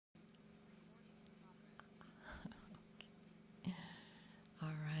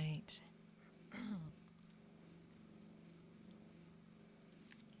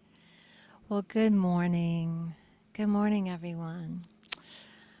Well, good morning. Good morning, everyone.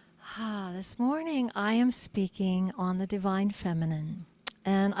 This morning I am speaking on the divine feminine,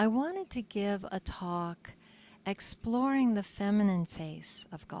 and I wanted to give a talk exploring the feminine face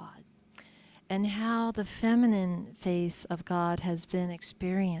of God and how the feminine face of God has been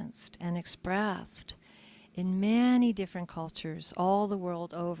experienced and expressed in many different cultures all the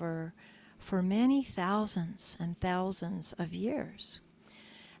world over for many thousands and thousands of years.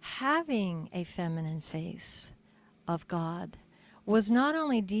 Having a feminine face of God was not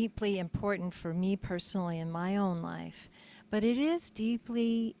only deeply important for me personally in my own life, but it is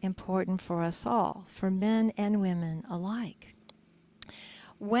deeply important for us all, for men and women alike.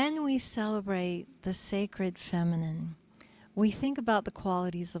 When we celebrate the sacred feminine, we think about the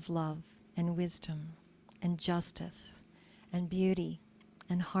qualities of love and wisdom and justice and beauty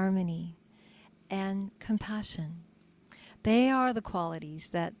and harmony and compassion. They are the qualities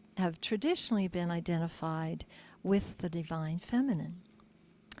that have traditionally been identified with the divine feminine.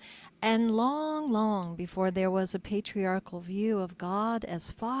 And long, long before there was a patriarchal view of God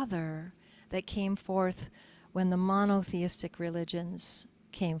as Father that came forth when the monotheistic religions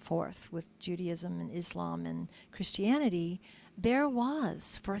came forth with Judaism and Islam and Christianity, there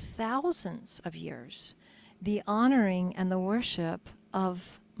was, for thousands of years, the honoring and the worship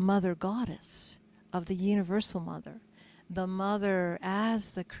of Mother Goddess, of the Universal Mother, the Mother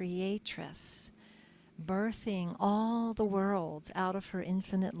as the creatress, birthing all the worlds out of her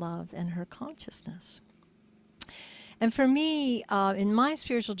infinite love and her consciousness. And for me, in my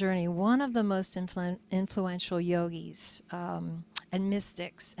spiritual journey, one of the most influential yogis and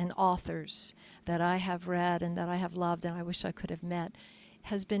mystics and authors that I have read and that I have loved and I wish I could have met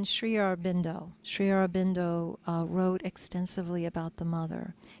has been Sri Aurobindo. Sri Aurobindo wrote extensively about the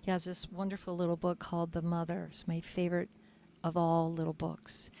Mother. He has this wonderful little book called The Mother. It's my favorite of all little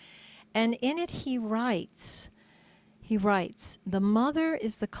books. And in it he writes, the Mother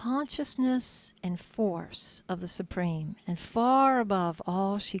is the consciousness and force of the Supreme and far above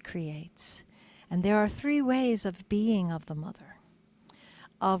all she creates. And there are three ways of being of the Mother,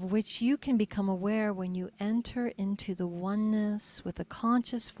 of which you can become aware when you enter into the oneness with the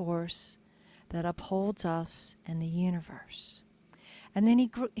conscious force that upholds us and the universe. And then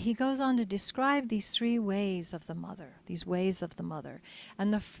he goes on to describe these three ways of the Mother, these ways of the Mother.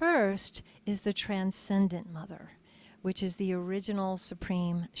 And the first is the transcendent Mother, which is the original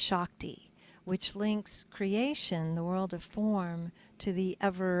supreme Shakti, which links creation, the world of form, to the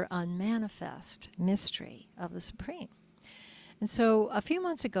ever unmanifest mystery of the Supreme. And so a few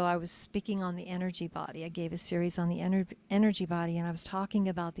months ago, I was speaking on the energy body. I gave a series on the energy body, and I was talking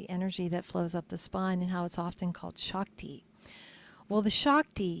about the energy that flows up the spine and how it's often called Shakti. Well, the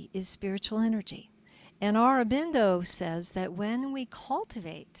Shakti is spiritual energy. And Aurobindo says that when we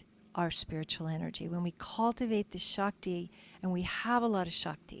cultivate our spiritual energy, when we cultivate the Shakti, and we have a lot of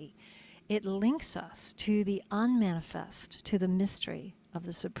Shakti, it links us to the unmanifest, to the mystery of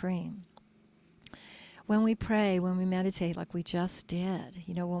the Supreme. When we pray, when we meditate like we just did,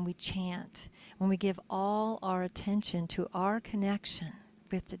 when we chant, when we give all our attention to our connection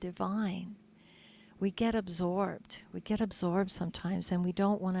with the divine, we get absorbed. We get absorbed sometimes and we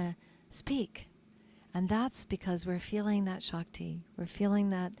don't want to speak. And that's because we're feeling that Shakti. We're feeling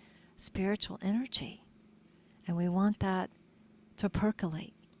that spiritual energy. And we want that to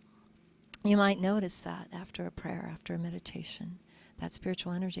percolate. You might notice that after a prayer, after a meditation, that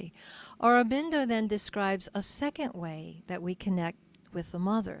spiritual energy. Aurobindo then describes a second way that we connect with the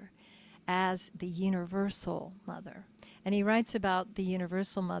Mother as the Universal Mother. And he writes about the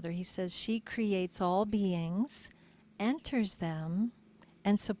Universal Mother. He says, she creates all beings, enters them,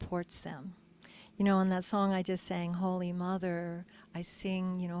 and supports them. In that song I just sang, Holy Mother, I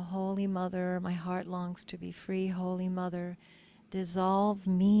sing, Holy Mother, my heart longs to be free. Holy Mother, dissolve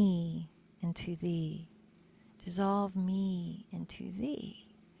me into thee. Dissolve me into thee.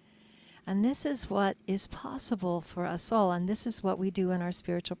 And this is what is possible for us all. And this is what we do in our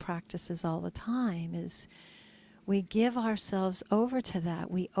spiritual practices all the time, is we give ourselves over to that.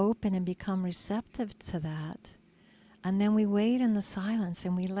 We open and become receptive to that. And then we wait in the silence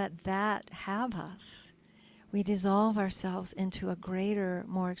and we let that have us. We dissolve ourselves into a greater,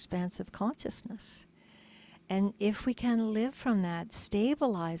 more expansive consciousness. And if we can live from that,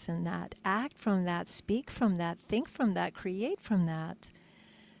 stabilize in that, act from that, speak from that, think from that, create from that,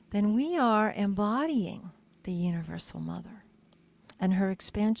 then we are embodying the Universal Mother and her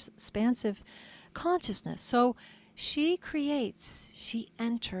expansive consciousness. So she creates, she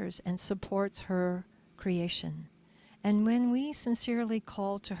enters and supports her creation. And when we sincerely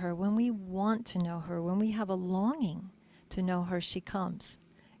call to her, when we want to know her, when we have a longing to know her, she comes.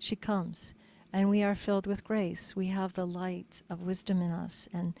 She comes. And we are filled with grace. We have the light of wisdom in us,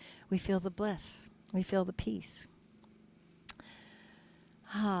 and we feel the bliss. We feel the peace.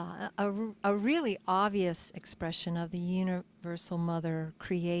 A really obvious expression of the universal mother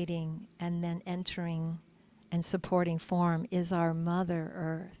creating and then entering and supporting form is our Mother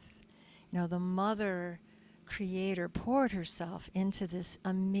Earth. You know, the Mother Creator poured herself into this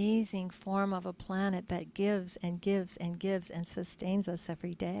amazing form of a planet that gives and gives and gives and sustains us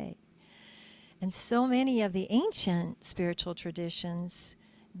every day. And so many of the ancient spiritual traditions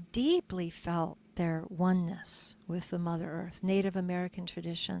deeply felt their oneness with the Mother Earth. Native American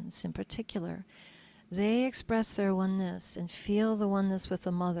traditions in particular, they express their oneness and feel the oneness with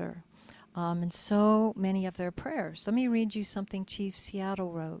the Mother in so many of their prayers. Let me read you something Chief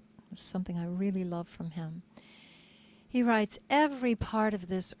Seattle wrote. It's something I really love from him. He writes, "Every part of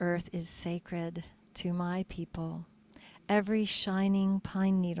this earth is sacred to my people. Every shining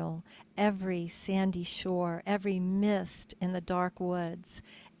pine needle, every sandy shore, every mist in the dark woods,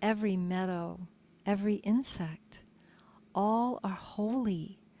 every meadow, every insect, all are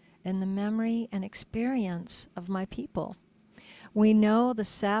holy in the memory and experience of my people. We know the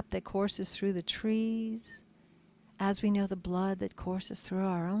sap that courses through the trees, as we know the blood that courses through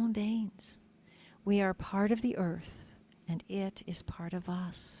our own veins. We are part of the earth, and it is part of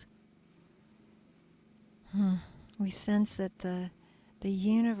us." We sense that the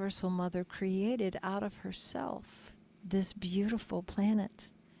universal mother created out of herself this beautiful planet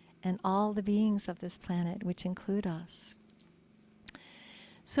and all the beings of this planet, which include us.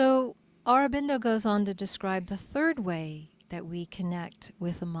 So Aurobindo goes on to describe the third way that we connect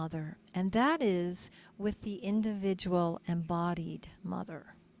with the mother, and that is with the individual embodied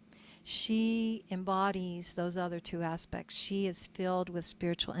mother. She embodies those other two aspects. She is filled with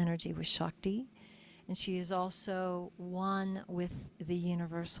spiritual energy, with Shakti, and she is also one with the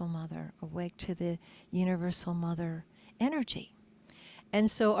universal mother, awake to the universal mother energy.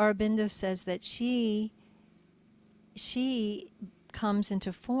 And so Aurobindo says that she comes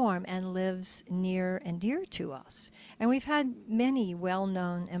into form and lives near and dear to us. And we've had many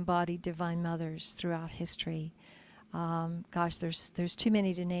well-known embodied divine mothers throughout history. Gosh, there's too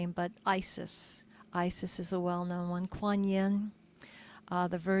many to name, but Isis. Isis is a well-known one. Kuan Yin,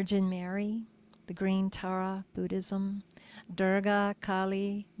 the Virgin Mary, the Green Tara, Buddhism, Durga,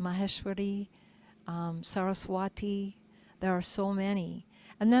 Kali, Maheshwari, Saraswati. There are so many.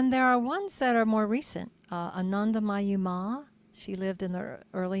 And then there are ones that are more recent. Anandamayi Ma, she lived in the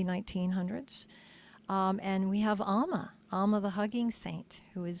early 1900s. And we have Amma the hugging saint,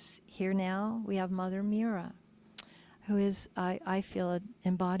 who is here now. We have Mother Mira, who is, I feel, an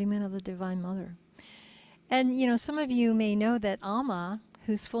embodiment of the Divine Mother. And, you know, some of you may know that Amma,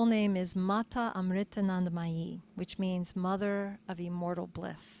 whose full name is Mata Amritanandamayi, which means Mother of Immortal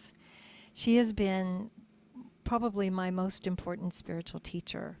Bliss. She has been probably my most important spiritual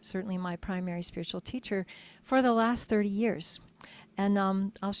teacher, certainly my primary spiritual teacher, for the last 30 years. And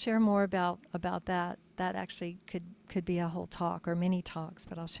I'll share more about that. That actually could be a whole talk or many talks,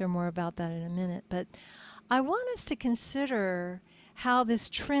 but I'll share more about that in a minute. But I want us to consider how this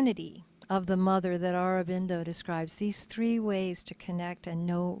trinity of the mother that Aurobindo describes, these three ways to connect and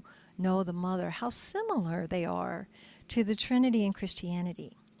know the mother, how similar they are to the Trinity in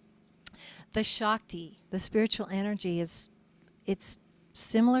Christianity. The Shakti, the spiritual energy, it's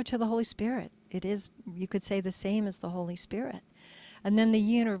similar to the Holy Spirit. It is, you could say, the same as the Holy Spirit. And then the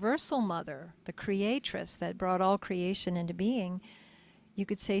universal mother, the creatress that brought all creation into being, you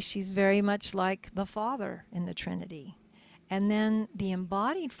could say she's very much like the Father in the Trinity. And then the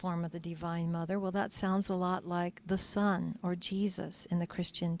embodied form of the Divine Mother, well, that sounds a lot like the Son or Jesus in the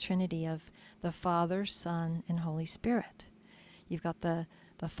Christian Trinity of the Father, Son, and Holy Spirit. You've got the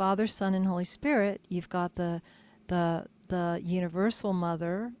Father, Son, and Holy Spirit. You've got the universal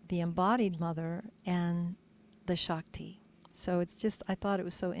mother, the embodied mother, and the Shakti. So it's just, I thought it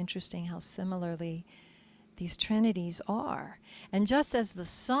was so interesting how similarly these trinities are. And just as the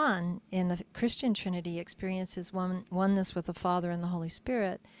Son in the Christian Trinity experiences oneness with the Father and the Holy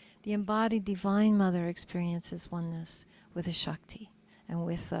Spirit, the embodied Divine Mother experiences oneness with the Shakti and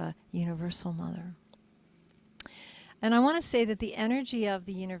with the Universal Mother. And I want to say that the energy of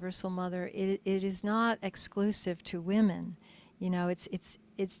the Universal Mother, it is not exclusive to women. You know, it's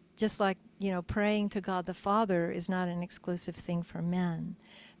just like, you know, praying to God the Father is not an exclusive thing for men.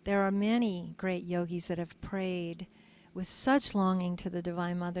 There are many great yogis that have prayed with such longing to the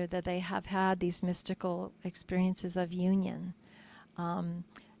Divine Mother that they have had these mystical experiences of union.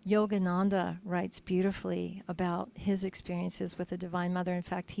 Yogananda writes beautifully about his experiences with the Divine Mother. In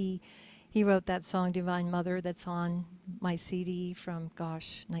fact, he He wrote that song, Divine Mother, that's on my CD from,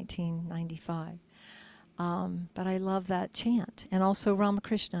 gosh, 1995. But I love that chant. And also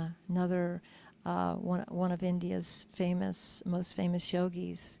Ramakrishna, another one of India's most famous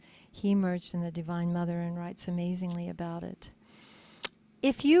yogis. He emerged in the Divine Mother and writes amazingly about it.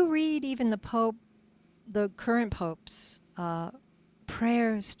 If you read even the current Pope's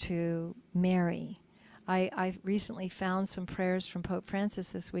prayers to Mary, I recently found some prayers from Pope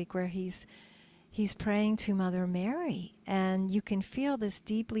Francis this week where he's praying to Mother Mary, and you can feel this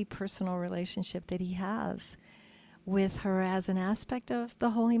deeply personal relationship that he has with her as an aspect of the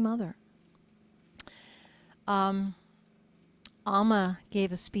Holy Mother. Amma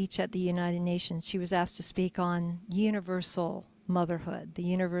gave a speech at the United Nations. She was asked to speak on universal motherhood, the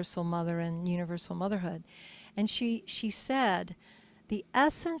universal mother and universal motherhood. And she said, the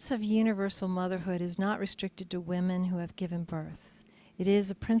essence of universal motherhood is not restricted to women who have given birth. It is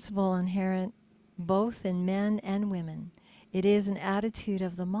a principle inherent both in men and women. It is an attitude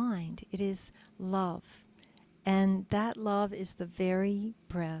of the mind. It is love. And that love is the very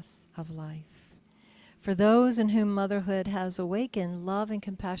breath of life. For those in whom motherhood has awakened, love and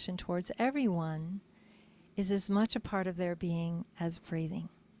compassion towards everyone is as much a part of their being as breathing.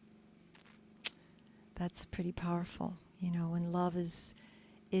 That's pretty powerful, you know, when love is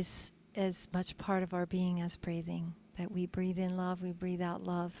as much a part of our being as breathing. That we breathe in love, we breathe out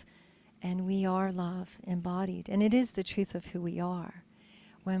love, and we are love embodied. And it is the truth of who we are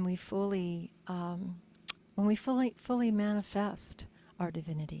when we fully manifest our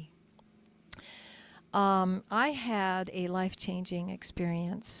divinity. I had a life-changing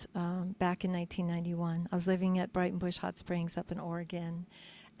experience back in 1991. I was living at Brighton Bush Hot Springs up in Oregon,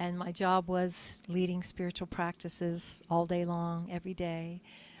 and my job was leading spiritual practices all day long, every day,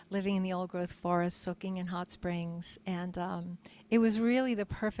 living in the old-growth forest, soaking in hot springs, and it was really the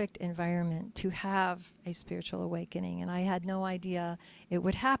perfect environment to have a spiritual awakening, and I had no idea it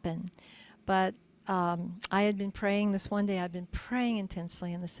would happen. But I had been praying this one day. I'd been praying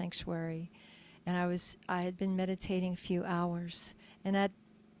intensely in the sanctuary, and I had been meditating a few hours. And at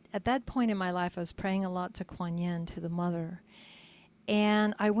that point in my life, I was praying a lot to Kuan Yin, to the Mother.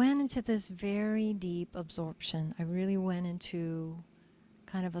 And I went into this very deep absorption. I really went into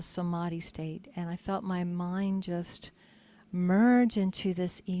kind of a samadhi state, and I felt my mind just merge into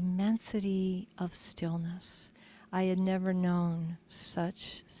this immensity of stillness. I had never known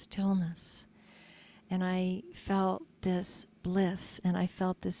such stillness. And I felt this bliss, and I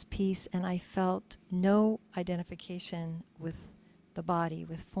felt this peace, and I felt no identification with the body,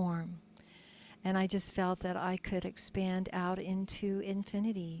 with form. And I just felt that I could expand out into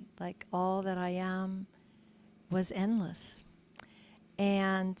infinity, like all that I am was endless.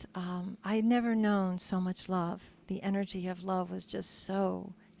 And I had never known so much love. The energy of love was just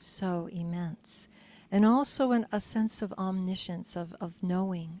so, so immense. And also a sense of omniscience, of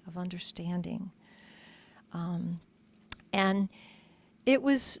knowing, of understanding. And it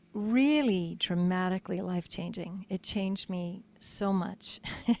was really dramatically life-changing. It changed me so much.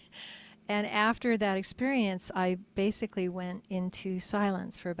 And after that experience, I basically went into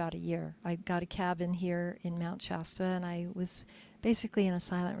silence for about a year. I got a cabin here in Mount Shasta, and I was basically in a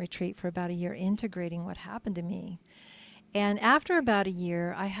silent retreat for about a year, integrating what happened to me. And after about a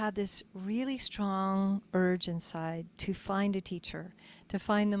year, I had this really strong urge inside to find a teacher, to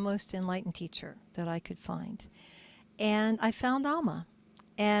find the most enlightened teacher that I could find. And I found Amma.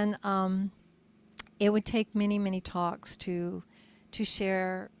 And it would take many, many talks to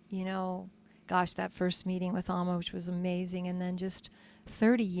share, you know, gosh, that first meeting with Amma, which was amazing, and then just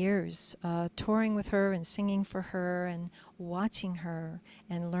 30 years touring with her and singing for her and watching her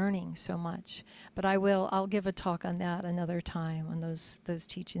and learning so much. But I'll give a talk on that another time, on those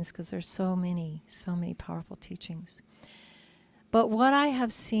teachings, because there's so many powerful teachings. But what I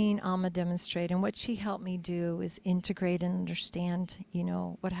have seen Amma demonstrate, and what she helped me do, is integrate and understand, you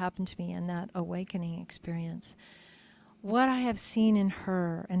know, what happened to me in that awakening experience. What I have seen in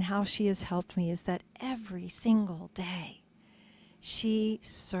her and how she has helped me is that every single day she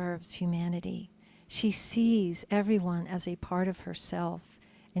serves humanity. She sees everyone as a part of herself,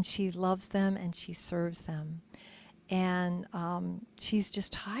 and she loves them and she serves them. And she's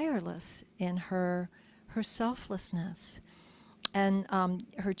just tireless in her selflessness. And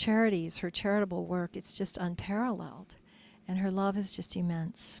her charities, her charitable work, it's just unparalleled. And her love is just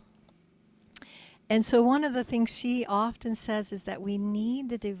immense. And so one of the things she often says is that we need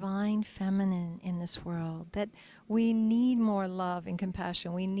the divine feminine in this world, that we need more love and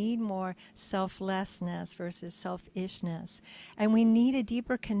compassion. We need more selflessness versus selfishness. And we need a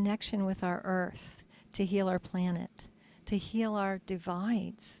deeper connection with our earth to heal our planet, to heal our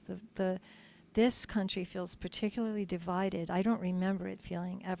divides. This country feels particularly divided. I don't remember it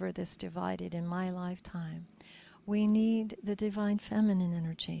feeling ever this divided in my lifetime. We need the divine feminine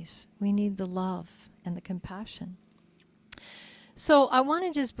energies. We need the love and the compassion. So I want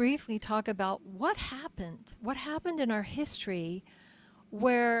to just briefly talk about what happened in our history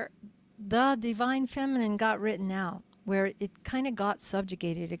where the divine feminine got written out, where it kind of got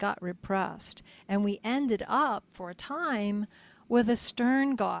subjugated, it got repressed. And we ended up, for a time, with a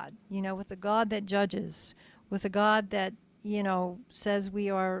stern God, with a God that judges, with a God that, says we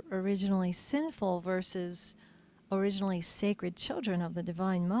are originally sinful versus originally sacred children of the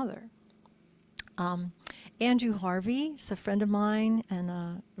Divine Mother. Andrew Harvey is a friend of mine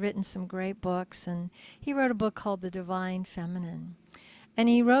and written some great books, and he wrote a book called The Divine Feminine. And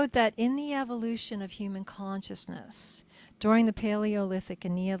he wrote that in the evolution of human consciousness during the Paleolithic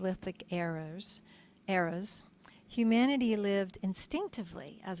and Neolithic eras, humanity lived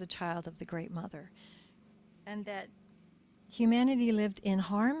instinctively as a child of the Great Mother, and that humanity lived in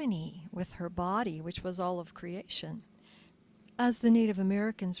harmony with her body, which was all of creation, as the Native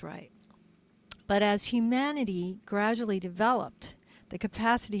Americans write. But as humanity gradually developed the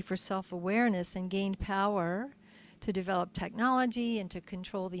capacity for self-awareness and gained power to develop technology and to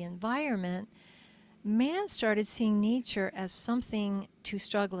control the environment, man started seeing nature as something to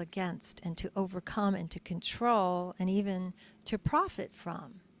struggle against and to overcome and to control and even to profit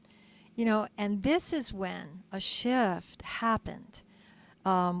from. And this is when a shift happened,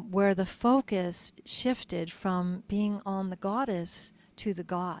 where the focus shifted from being on the goddess to the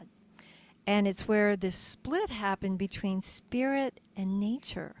god. And it's where this split happened between spirit and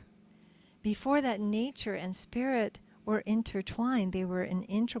nature. Before that, nature and spirit were intertwined. They were an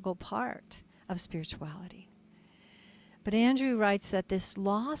integral part of spirituality. But Andrew writes that this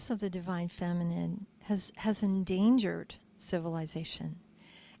loss of the divine feminine has endangered civilization.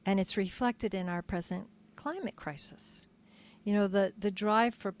 And it's reflected in our present climate crisis. The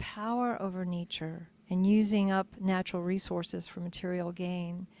drive for power over nature and using up natural resources for material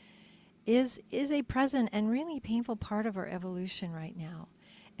gain is a present and really painful part of our evolution right now.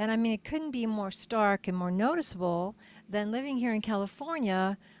 And I mean, it couldn't be more stark and more noticeable than living here in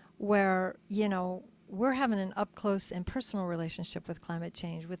California, where, we're having an up-close and personal relationship with climate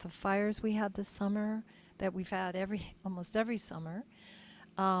change, with the fires we had this summer, that we've had almost every summer,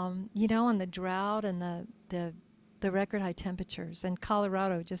 and the drought and the record high temperatures. And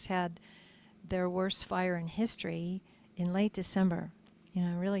Colorado just had their worst fire in history in late December.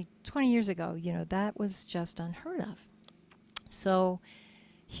 Really 20 years ago, that was just unheard of. So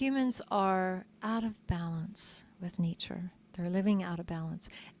humans are out of balance with nature. They're living out of balance.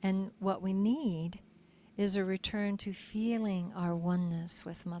 And what we need is a return to feeling our oneness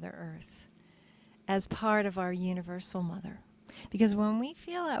with Mother Earth as part of our universal mother. Because when we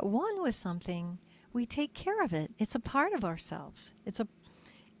feel at one with something, we take care of it. It's a part of ourselves. We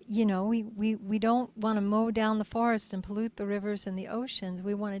don't want to mow down the forest and pollute the rivers and the oceans.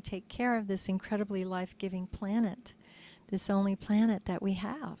 We want to take care of this incredibly life-giving planet, this only planet that we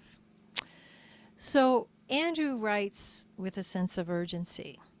have. So Andrew writes with a sense of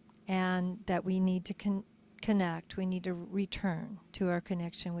urgency, and that we need to connect, we need to return to our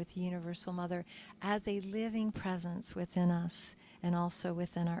connection with Universal Mother as a living presence within us and also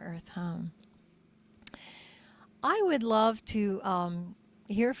within our earth home. I would love to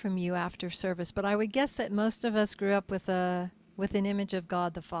hear from you after service, but I would guess that most of us grew up with an image of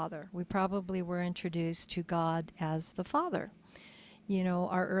God the Father. We probably were introduced to God as the Father.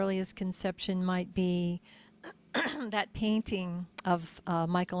 Our earliest conception might be that painting of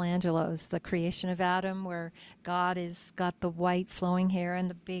Michelangelo's, The Creation of Adam, where God has got the white flowing hair and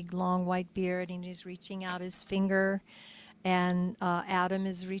the big long white beard, and he's reaching out his finger, and Adam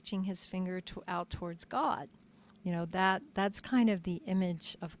is reaching his finger out towards God. That's kind of the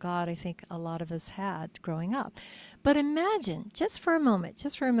image of God I think a lot of us had growing up. But imagine, just for a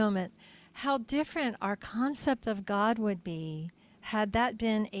moment, how different our concept of God would be had that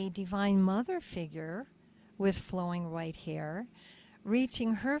been a divine mother figure with flowing white hair,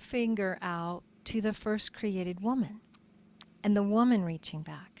 reaching her finger out to the first created woman, and the woman reaching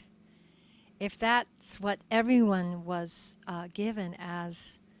back. If that's what everyone was given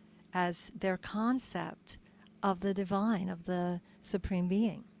as their concept of the divine, of the Supreme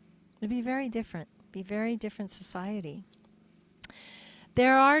Being, it'd be very different, society.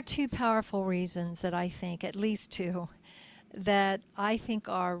 There are two powerful reasons that I think, at least two, that I think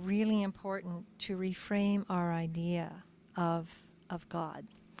are really important to reframe our idea of God.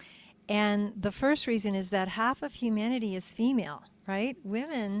 And the first reason is that half of humanity is female, right?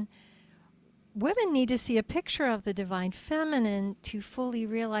 Women women need to see a picture of the divine feminine to fully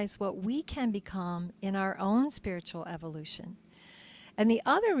realize what we can become in our own spiritual evolution. And the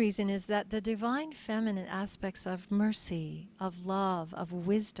other reason is that the divine feminine aspects of mercy, of love, of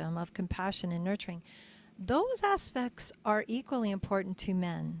wisdom, of compassion and nurturing, those aspects are equally important to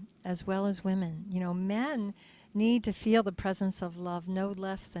men as well as women. You know, men need to feel the presence of love no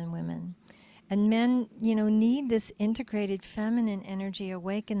less than women. And men, you know, need this integrated feminine energy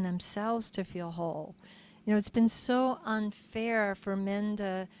awaken themselves to feel whole. You know, it's been so unfair for men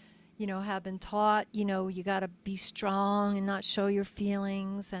to, you know, have been taught, you know, you got to be strong and not show your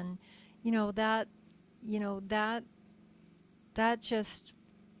feelings. And, that just,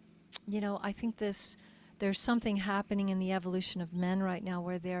 I think there's something happening in the evolution of men right now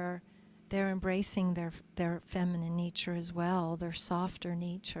where they're embracing their feminine nature as well, their softer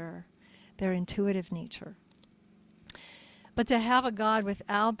nature, their intuitive nature. But to have a God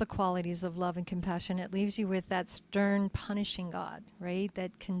without the qualities of love and compassion, it leaves you with that stern, punishing God, right?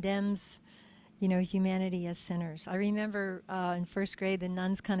 That condemns, humanity as sinners. I remember in first grade, the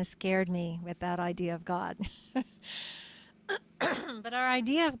nuns kind of scared me with that idea of God. But our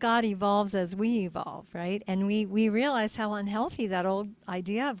idea of God evolves as we evolve, right? And we realize how unhealthy that old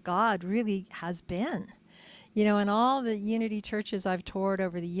idea of God really has been. In all the unity churches I've toured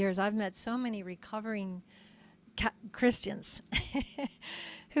over the years, I've met so many recovering Christians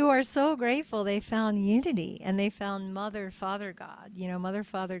who are so grateful they found unity and they found Mother, Father God, Mother,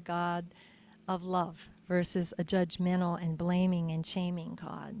 Father God of love versus a judgmental and blaming and shaming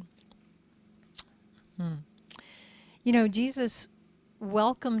God. Jesus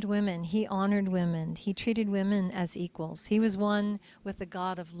welcomed women. He honored women. He treated women as equals. He was one with the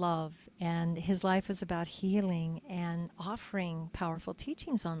God of love, and his life was about healing and offering powerful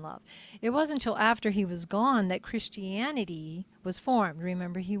teachings on love. It wasn't until after he was gone that Christianity was formed.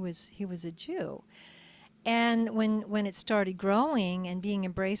 Remember, he was a Jew. And when it started growing and being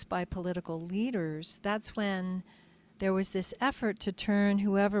embraced by political leaders, that's when there was this effort to turn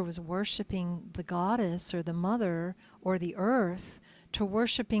whoever was worshiping the goddess or the mother or the earth to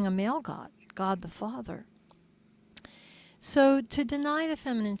worshiping a male god, God the Father. So to deny the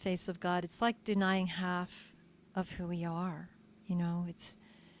feminine face of God, it's like denying half of who we are. It's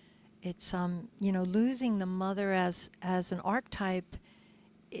losing the mother as an archetype.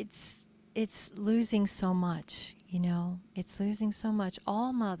 It's losing so much. It's losing so much.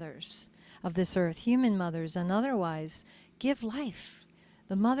 All mothers of this earth, human mothers and otherwise, give life.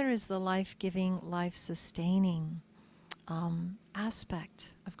 The mother is the life-giving, life-sustaining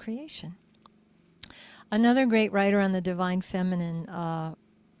aspect of creation. Another great writer on the divine feminine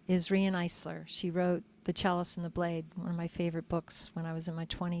is Rian Eisler. She wrote The Chalice and the Blade, one of my favorite books when I was in my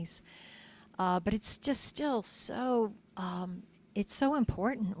 20s. But it's just still so, it's so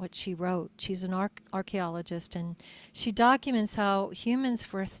important what she wrote. She's an archaeologist, and she documents how humans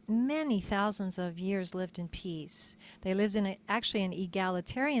for many thousands of years lived in peace. They lived in actually an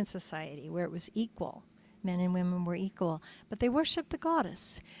egalitarian society where it was equal. Men and women were equal, but they worshipped the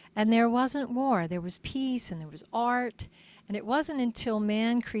goddess. And there wasn't war. There was peace and there was art. And it wasn't until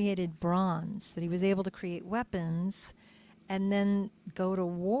man created bronze that he was able to create weapons and then go to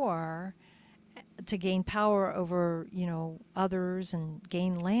war to gain power over, others and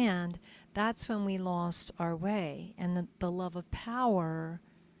gain land. That's when we lost our way. And the love of power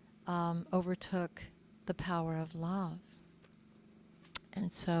overtook the power of love.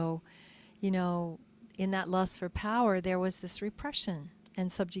 And so, in that lust for power, there was this repression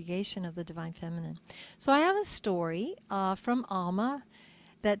and subjugation of the divine feminine. So I have a story from Alma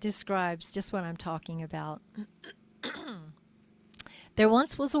that describes just what I'm talking about. There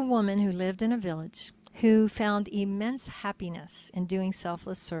once was a woman who lived in a village who found immense happiness in doing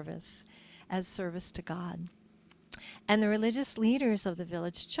selfless service as service to God. And the religious leaders of the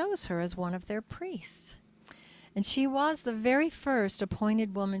village chose her as one of their priests. And she was the very first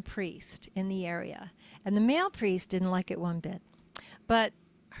appointed woman priest in the area. And the male priest didn't like it one bit. But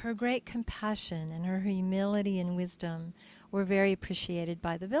her great compassion and her humility and wisdom were very appreciated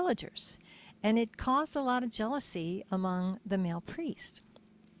by the villagers. And it caused a lot of jealousy among the male priests.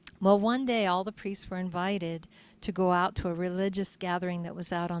 Well, one day all the priests were invited to go out to a religious gathering that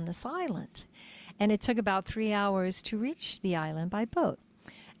was out on this island. And it took about 3 hours to reach the island by boat.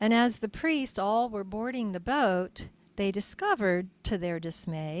 And as the priests all were boarding the boat, they discovered, to their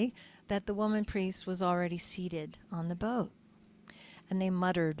dismay, that the woman priest was already seated on the boat. And they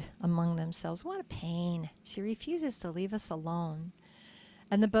muttered among themselves, "What a pain. She refuses to leave us alone."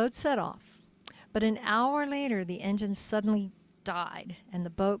 And the boat set off. But an hour later, the engine suddenly died, and the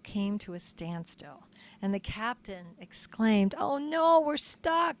boat came to a standstill. And the captain exclaimed, "Oh no, we're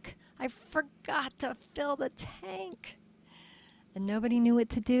stuck. I forgot to fill the tank." And nobody knew what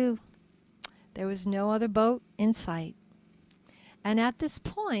to do. There was no other boat in sight. And at this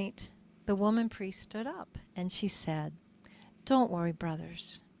point, the woman priest stood up and she said, "Don't worry,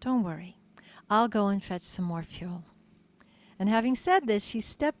 brothers, don't worry. I'll go and fetch some more fuel." And having said this, she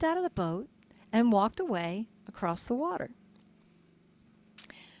stepped out of the boat and walked away across the water.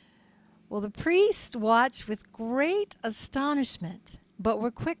 Well, the priests watched with great astonishment, but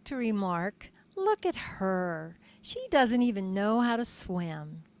were quick to remark, "Look at her. She doesn't even know how to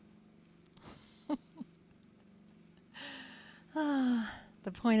swim."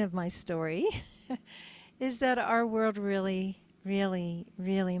 The point of my story is that our world really, really,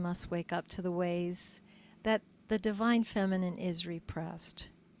 really must wake up to the ways that the divine feminine is repressed,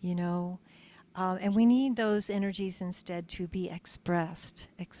 you know. And we need those energies instead to be expressed.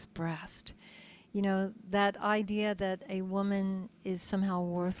 You know, that idea that a woman is somehow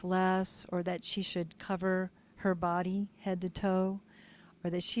worth less, or that she should cover her body head to toe, or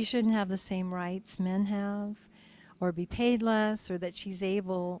that she shouldn't have the same rights men have, or be paid less, or that she's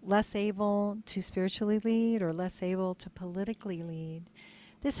less able to spiritually lead, or less able to politically lead.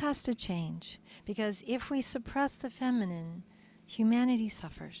 This has to change, because if we suppress the feminine, humanity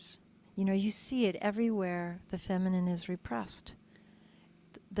suffers. You know, you see it everywhere the feminine is repressed.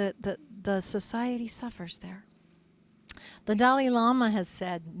 The society suffers there. The Dalai Lama has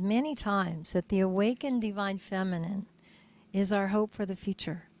said many times that the awakened divine feminine is our hope for the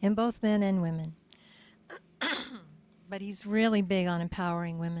future, in both men and women. But he's really big on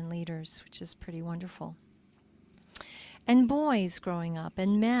empowering women leaders, which is pretty wonderful. And boys growing up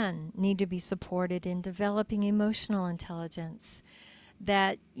and men need to be supported in developing emotional intelligence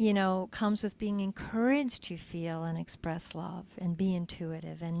that, you know, comes with being encouraged to feel and express love and be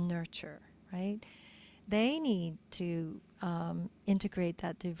intuitive and nurture, right? They need to integrate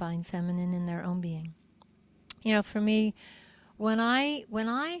that divine feminine in their own being. You know, for me, when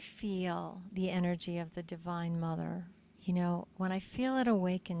I feel the energy of the Divine Mother, you know, when I feel it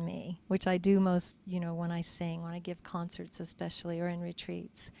awaken me, which I do most, you know, when I sing, when I give concerts especially, or in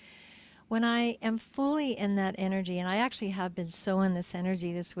retreats, when I am fully in that energy, and I actually have been so in this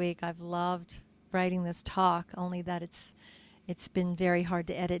energy this week, I've loved writing this talk, only that it's been very hard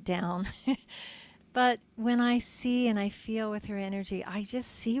to edit down. But when I see and I feel with her energy, I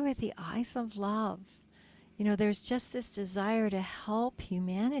just see with the eyes of love. You know, there's just this desire to help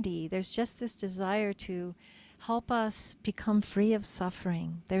humanity. There's just this desire to help us become free of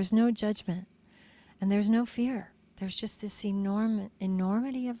suffering. There's no judgment and there's no fear. There's just this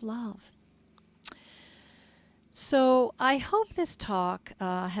enormity of love. So I hope this talk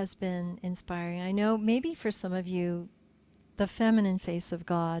has been inspiring. I know maybe for some of you, the feminine face of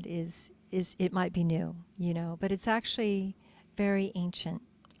God is it might be new, you know, but it's actually very ancient.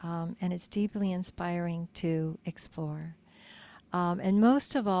 And it's deeply inspiring to explore. And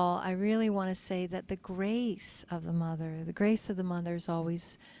most of all, I really want to say that the grace of the Mother is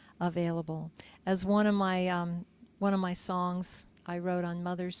always available. As one of my songs I wrote on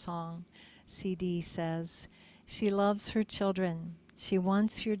Mother's Song CD says, "She loves her children. She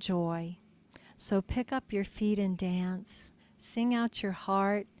wants your joy. So pick up your feet and dance. Sing out your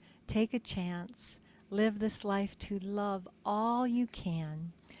heart. Take a chance. Live this life to love all you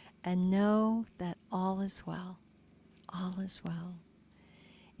can. And know that all is well, all is well.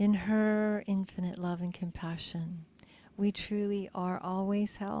 In her infinite love and compassion, we truly are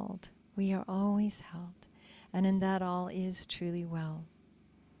always held. We are always held. And in that all is truly well."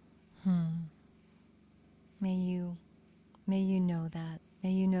 May you know that.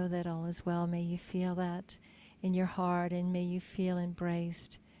 May you know that all is well. May you feel that in your heart, and may you feel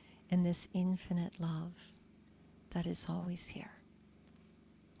embraced in this infinite love that is always here.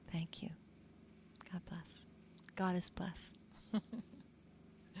 Thank you. God bless. God is blessed.